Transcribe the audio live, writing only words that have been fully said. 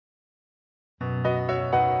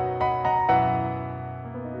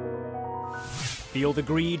Feel the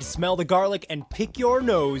greed, smell the garlic, and pick your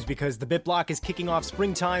nose because the BitBlock is kicking off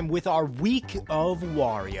springtime with our Week of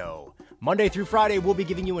Wario. Monday through Friday, we'll be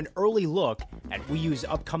giving you an early look at Wii U's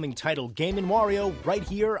upcoming title Game & Wario right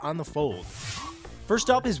here on the Fold. First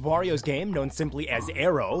up is Wario's game, known simply as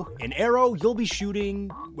Arrow. In Arrow, you'll be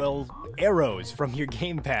shooting, well, arrows from your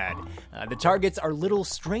gamepad. The targets are little,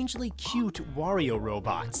 strangely cute Wario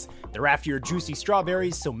robots. They're after your juicy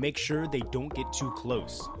strawberries, so make sure they don't get too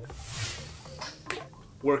close.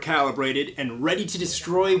 We're calibrated and ready to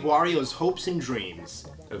destroy Wario's hopes and dreams.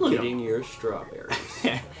 Of getting your strawberries.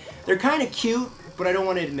 They're kind of cute, but I don't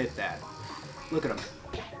want to admit that. Look at them.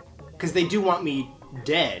 Because they do want me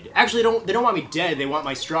dead. Actually, they don't want me dead, they want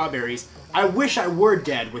my strawberries. I wish I were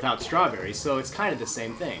dead without strawberries, so it's kind of the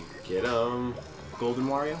same thing. Get 'em. Golden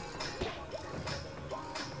Wario?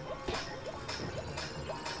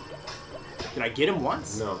 Did I get him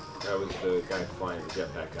once? No, that was the guy flying, the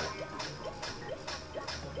jetpack guy.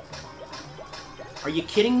 Are you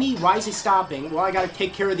kidding me? Why is he stopping? Well, I gotta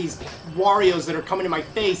take care of these Warios that are coming in my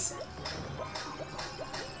face.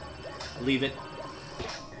 Leave it.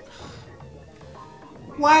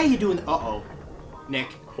 Why are you doing... Uh-oh.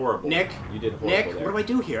 Nick. Horrible. Nick. You did horrible Nick, there. what do I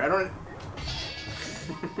do here? I don't...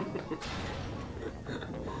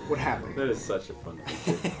 What happened? That is such a fun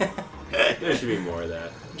feature. There should be more of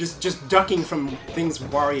that. Just ducking from things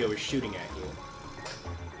Wario is shooting at you.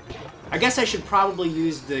 I guess I should probably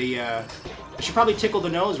use the, I should probably tickle the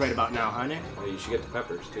nose right about now, huh, Nick? Oh, you should get the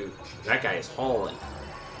peppers, too. That guy is hauling.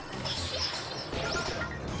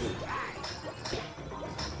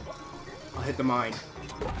 I'll hit the mine.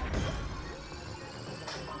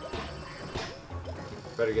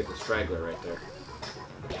 Better get the straggler right there.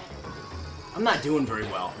 I'm not doing very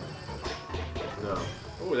well. No.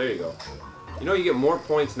 Oh, there you go. You know, you get more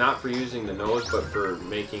points not for using the nose, but for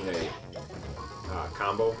making a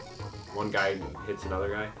combo. One guy hits another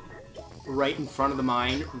guy. Right in front of the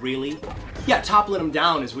mine? Really? Yeah, toppling them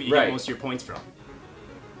down is what you get most of your points from.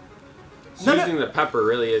 So using the pepper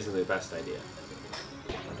really isn't the best idea.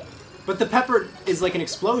 But the pepper is like an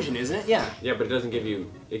explosion, isn't it? Yeah. Yeah, but it doesn't give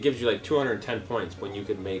you... It gives you like 210 points when you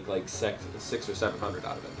could make like 600 or 700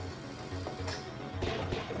 out of it.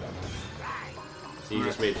 So you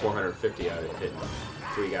just made 450 out of it, hitting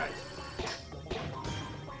 3 guys.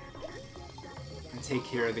 Take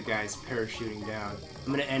care of the guys parachuting down.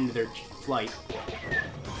 I'm gonna end their flight.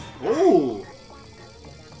 Oh!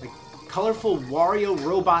 Like colorful Wario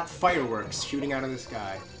robot fireworks shooting out of the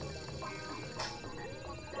sky.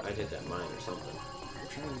 I'd hit that mine or something. I'm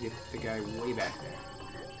trying to get the guy way back there.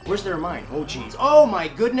 Where's their mine? Oh jeez. Oh my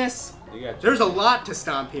goodness! There's a lot to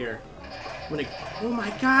stomp here. I'm gonna... Oh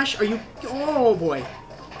my gosh! Are you... Oh boy!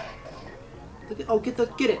 Look at... Oh, get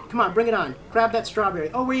it! Come on, bring it on! Grab that strawberry.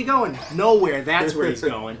 Oh, where are you going? Nowhere. That's where he's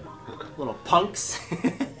going. Little punks.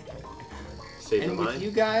 Save and the with mine.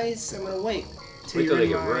 you guys, I'm gonna wait till they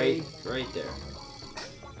get right there.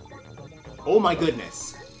 Oh my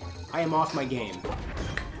goodness! I am off my game.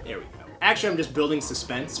 There we go. Actually, I'm just building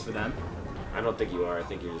suspense for them. I don't think you are. I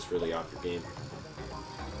think you're just really off your game.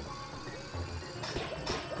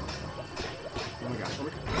 Oh my gosh! Oh my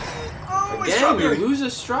gosh! Oh, again, you lose a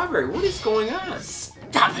strawberry. What is going on?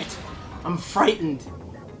 Stop it! I'm frightened.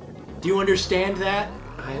 Do you understand that?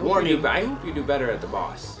 I hope you do better at the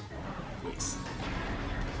boss. Yes.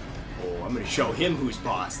 Oh, I'm gonna show him who's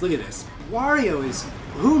boss. Look at this. Wario is...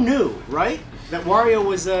 Who knew, right? That Wario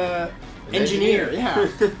was an engineer. Yeah.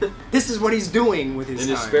 This is what he's doing with his time.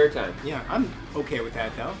 In his spare time. Yeah, I'm okay with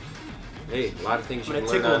that, though. Hey, a lot of things you can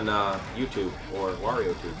learn on YouTube or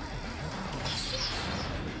WarioTube.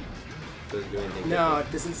 Doesn't do anything No, different.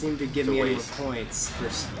 it doesn't seem to give me any points for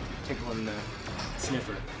tickling the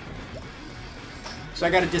sniffer. So I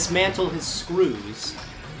gotta dismantle his screws.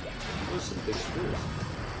 Those are some big screws.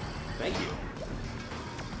 Thank you.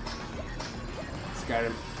 He's got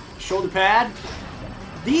a shoulder pad.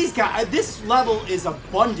 These guys, this level is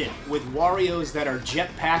abundant with Warios that are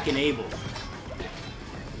jetpack enabled.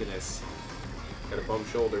 Look at this. Got a bum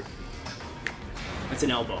shoulder. That's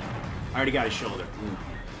an elbow. I already got his shoulder.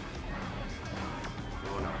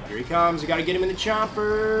 Oh no, here he comes. We gotta get him in the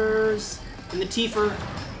chompers. In the teefer.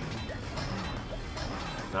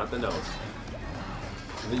 Not the nose.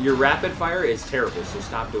 Your rapid fire is terrible, so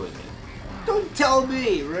stop doing it. Don't tell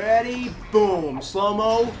me. Ready? Boom.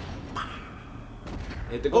 Slow-mo.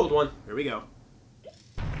 Hit the gold one. Here we go.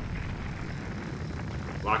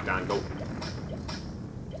 Locked on. Go.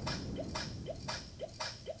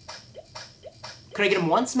 Could I get him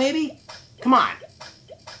once, maybe? Come on.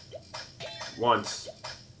 Once.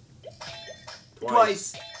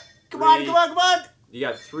 Twice. Come on, come on, come on! You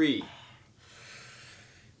got 3.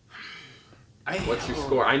 What's your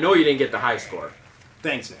score? I know you didn't get the high score.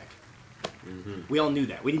 Thanks, Nick. We all knew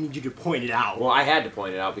that. We didn't need you to point it out. Well, I had to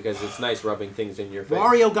point it out because it's nice rubbing things in your face.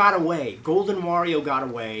 Wario got away. Golden Wario got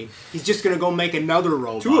away. He's just going to go make another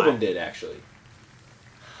robot. 2 of them did, actually.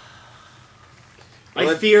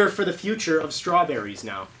 I fear for the future of strawberries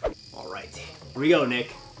now. All right. Here we go,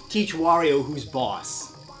 Nick. Teach Wario who's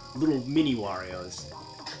boss. Little mini Warios.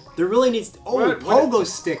 There really needs...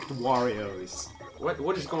 pogo-sticked Warios.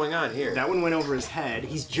 What is going on here? That one went over his head.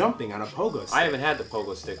 He's jumping on a pogo stick. I haven't had the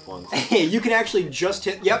pogo stick once. Hey, you can actually just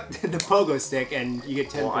hit, the pogo stick and you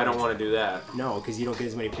get 10 points. I don't want to do that. No, because you don't get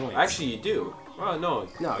as many points. Actually, you do. Well, no.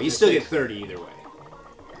 No, you still get 30 either way.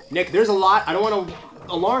 Nick, there's a lot, I don't want to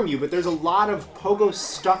alarm you, but there's a lot of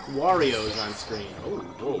pogo-stuck Warios on screen. Oh,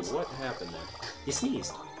 whoa, what happened there? You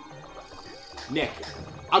sneezed. Nick,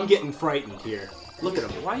 I'm getting frightened here. Look at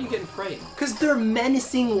them. Why are you getting frightened? Because they're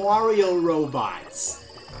menacing Wario robots.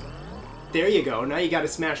 There you go. Now you got to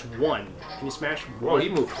smash 1. Can you smash 1? Whoa, he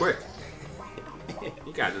moved quick.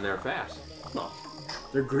 He got in there fast. No,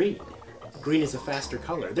 they're green. Green is a faster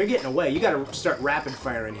color. They're getting away. You got to start rapid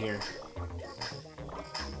firing here.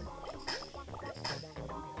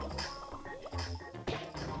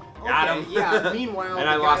 Got him. Yeah. Meanwhile, and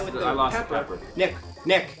I lost the pepper.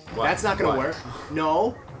 Nick, what? That's not gonna work.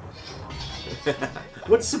 No.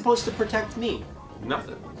 What's supposed to protect me?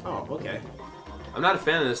 Nothing. Oh, okay. I'm not a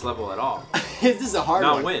fan of this level at all. This is a hard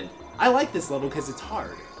one. Not wind. I like this level because it's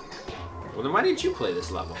hard. Well, then why didn't you play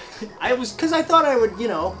this level? Because I thought I would,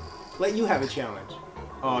 let you have a challenge.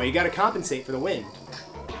 Oh, you got to compensate for the wind.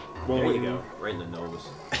 There you go. Right in the nose.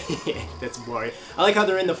 That's boring. I like how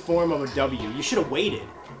they're in the form of a W. You should have waited.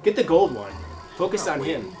 Get the gold one. Focus on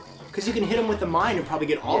him. Because you can hit him with the mine and probably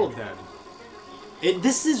get all of them.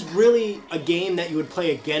 This is really a game that you would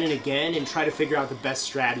play again and again and try to figure out the best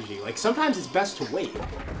strategy. Like, sometimes it's best to wait.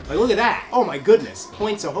 Like, look at that. Oh my goodness.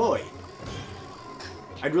 Points ahoy.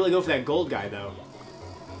 I'd really go for that gold guy, though.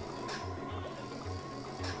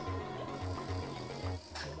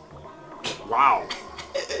 Wow.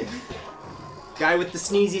 Guy with the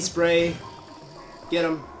sneezy spray. Get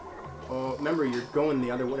him. Oh, remember, you're going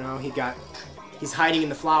the other way now. He's hiding in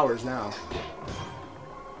the flowers now.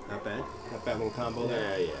 Not bad. Not bad little combo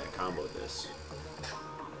there. Yeah, combo this.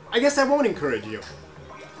 I guess I won't encourage you.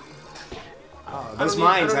 Those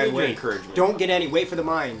mines, I'd wait. Don't get any. Wait for the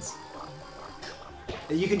mines.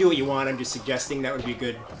 You can do what you want. I'm just suggesting that would be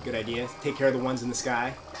a good idea. Take care of the ones in the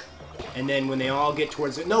sky. And then when they all get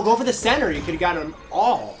towards it... No, go for the center. You could have got them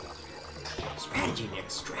all. Strategy, Nick.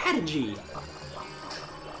 Strategy.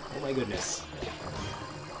 Oh my goodness.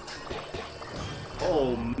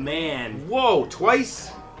 Oh man. Whoa,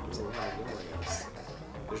 twice?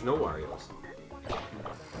 There's no Warios.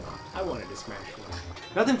 I wanted to smash one.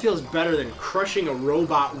 Nothing feels better than crushing a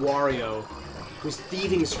robot Wario who's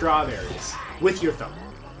thieving strawberries with your thumb.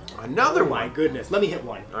 Another one? My goodness. Let me hit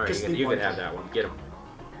one. Alright, you can have that one. Get him.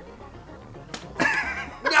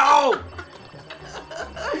 No!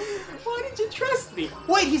 Why did you trust me?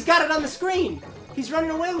 Wait, he's got it on the screen. He's running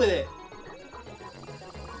away with it.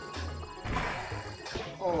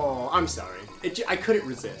 Oh, I'm sorry. I couldn't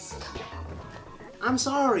resist. I'm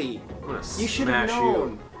sorry. You should have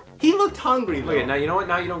known. He looked hungry, though. Look at now. You know what?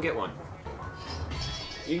 Now you don't get one.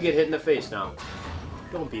 You can get hit in the face now.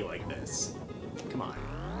 Don't be like this. Come on.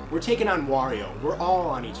 We're taking on Wario. We're all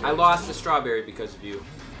on each other. I lost the strawberry because of you.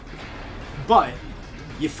 But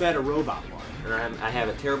you fed a robot one. And I have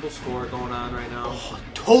a terrible score going on right now. Oh,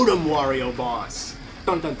 Totem Wario boss.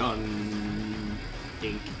 Dun dun dun.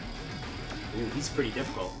 Dink. Ooh, he's pretty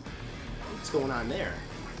difficult. What's going on there?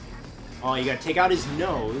 Oh, you gotta take out his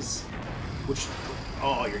nose, which...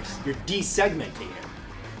 Oh, you're desegmenting him.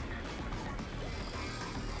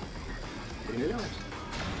 Getting the nose.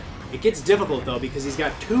 It gets difficult, though, because he's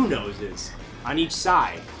got 2 noses on each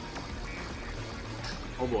side.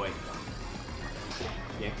 Oh, boy.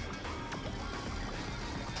 Nick.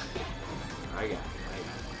 I got it.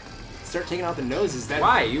 Start taking out the noses.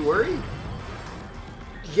 Why? You worried?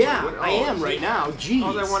 Yeah, I am right now. Jeez.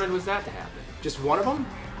 All I wanted was that to happen. Just one of them?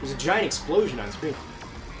 There's a giant explosion on screen.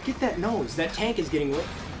 Get that nose. That tank is getting lit.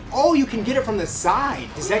 Oh, you can get it from the side.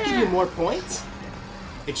 Does that give you more points?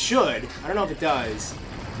 It should. I don't know if it does.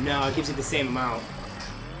 No, it gives you the same amount.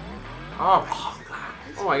 Oh, God.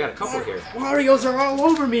 Oh, I got a couple here. Warios are all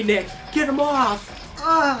over me, Nick. Get them off.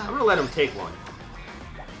 I'm going to let him take one.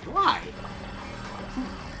 Why?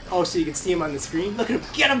 Oh, so you can see him on the screen? Look at him.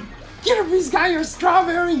 Get him. Get him. He's got your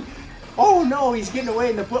strawberry. Oh, no. He's getting away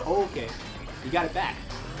in the... Oh, okay. You got it back.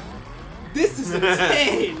 This is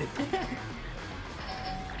insane!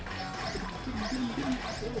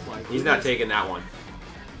 He's not taking that one.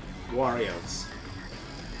 Wario's.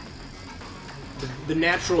 The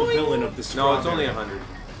natural villain of the strawberry. No, it's only 100.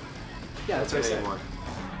 Yeah, that's what I said. Anyone.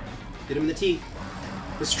 Hit him in the teeth.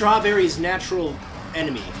 The strawberry's natural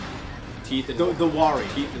enemy. Teeth and The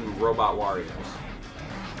Wario. Teeth and robot Warios.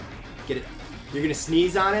 Get it? You're gonna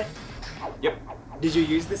sneeze on it? Yep. Did you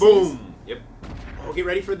use the sneeze? Boom. Yep. Oh, get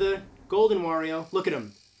ready for the golden Wario. Look at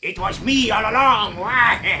him. It was me all along.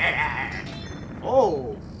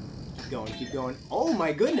 Oh. Keep going, keep going. Oh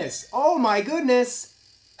my goodness. Oh my goodness.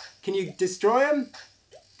 Can you destroy him?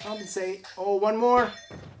 Compensate. Oh, one more.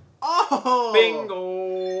 Oh.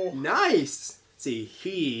 Bingo. Nice. See,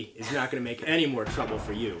 he is not going to make any more trouble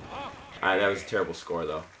for you. That was a terrible score,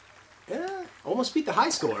 though. Yeah, almost beat the high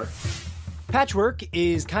score. Patchwork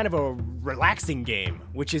is kind of a relaxing game,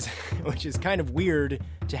 which is kind of weird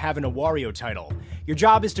to have in a Wario title. Your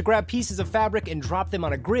job is to grab pieces of fabric and drop them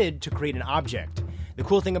on a grid to create an object. The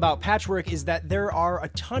cool thing about Patchwork is that there are a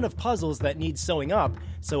ton of puzzles that need sewing up,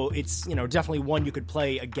 so it's, definitely one you could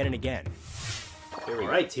play again and again.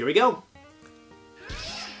 Alright, here we go.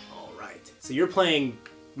 Alright, so you're playing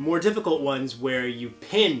more difficult ones where you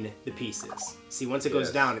pin the pieces. See, once it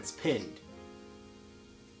goes down, it's pinned.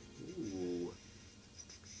 Ooh.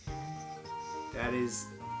 That is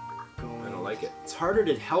going... I don't like it. It's harder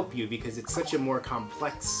to help you because it's such a more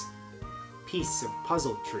complex piece of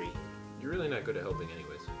puzzle tree. You're really not good at helping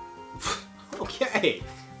anyways. Okay.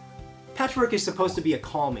 Patchwork is supposed to be a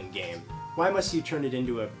calming game. Why must you turn it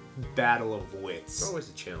into a battle of wits? It's always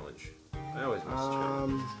a challenge. I always miss a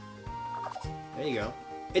challenge. There you go.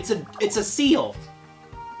 It's a seal.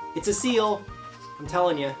 It's a seal. I'm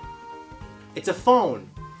telling you. It's a phone.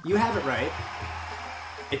 You have it right.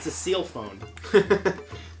 It's a seal phone.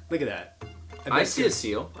 Look at that. I see a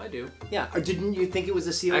seal. I do. Yeah. Or didn't you think it was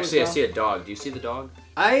a seal? Actually, as well? I see a dog. Do you see the dog?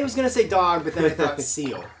 I was gonna say dog, but then I thought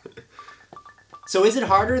seal. So is it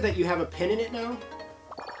harder that you have a pin in it now?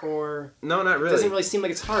 Or no, not really. It doesn't really seem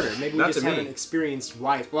like it's harder. Maybe we Not just to me. haven't experienced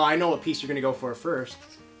why. Well, I know what piece you're gonna go for first.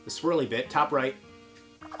 The swirly bit, top right.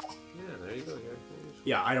 Yeah, there you go.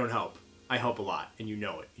 Yeah, I don't help. I help a lot, and you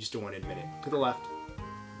know it. You just don't want to admit it. To the left.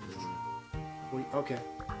 Okay.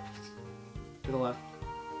 To the left.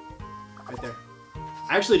 Right there.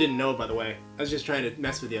 I actually didn't know, by the way. I was just trying to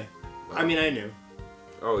mess with you. Wow. I mean, I knew.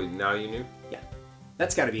 Oh, now you knew? Yeah.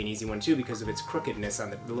 That's got to be an easy one, too, because of its crookedness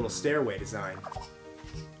on the little stairway design.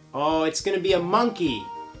 Oh, it's going to be a monkey.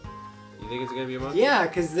 You think it's going to be a monkey? Yeah,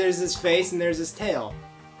 because there's his face and there's his tail.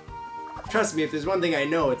 Trust me, if there's one thing I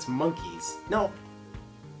know, it's monkeys. No.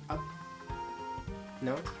 Up.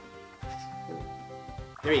 No.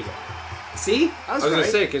 There you go. See? I was going to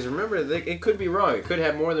say, because remember, it could be wrong. It could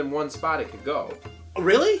have more than one spot it could go. Oh,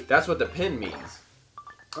 really? That's what the pin means.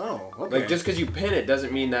 Oh, okay. Like, just because you pin it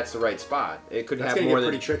doesn't mean that's the right spot. It could That's have gonna more get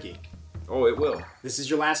than... pretty tricky. Oh, it will. This is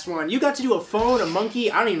your last one. You got to do a phone, a monkey.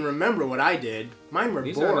 I don't even remember what I did. Mine were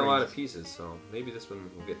These boring. aren't a lot of pieces, so maybe this one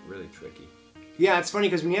will get really tricky. Yeah, it's funny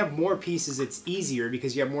because when you have more pieces, it's easier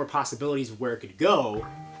because you have more possibilities of where it could go.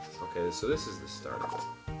 Okay, so this is the start of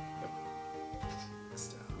it. Yep.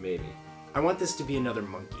 Maybe. I want this to be another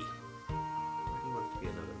monkey. Why do you want it to be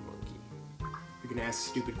another monkey? You're going to ask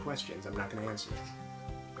stupid questions. I'm not going to answer.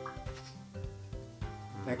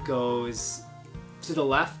 That goes to the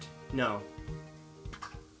left? No.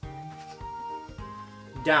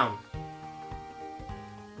 Down.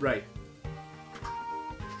 Right.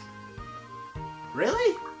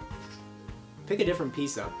 Really? Pick a different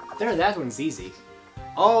piece up. There, that one's easy.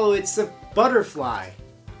 Oh, it's a butterfly.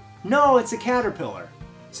 No, it's a caterpillar.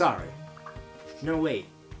 Sorry. No, wait.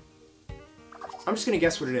 I'm just gonna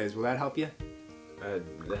guess what it is. Will that help you?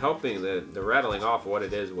 The helping, the rattling off what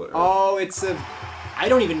it is. Oh, it's a... I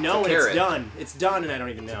don't even know when it's carrot. done. It's done and I don't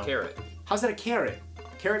even know. It's a carrot. How's that a carrot?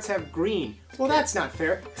 Carrots have green. Well, that's not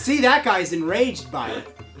fair. See, that guy's enraged by it.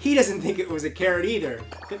 He doesn't think it was a carrot either.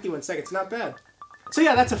 51 seconds, not bad. So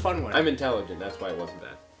yeah, that's a fun one. I'm intelligent, that's why it wasn't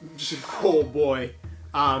bad. Oh boy.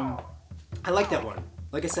 I like that one.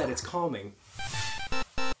 Like I said, it's calming.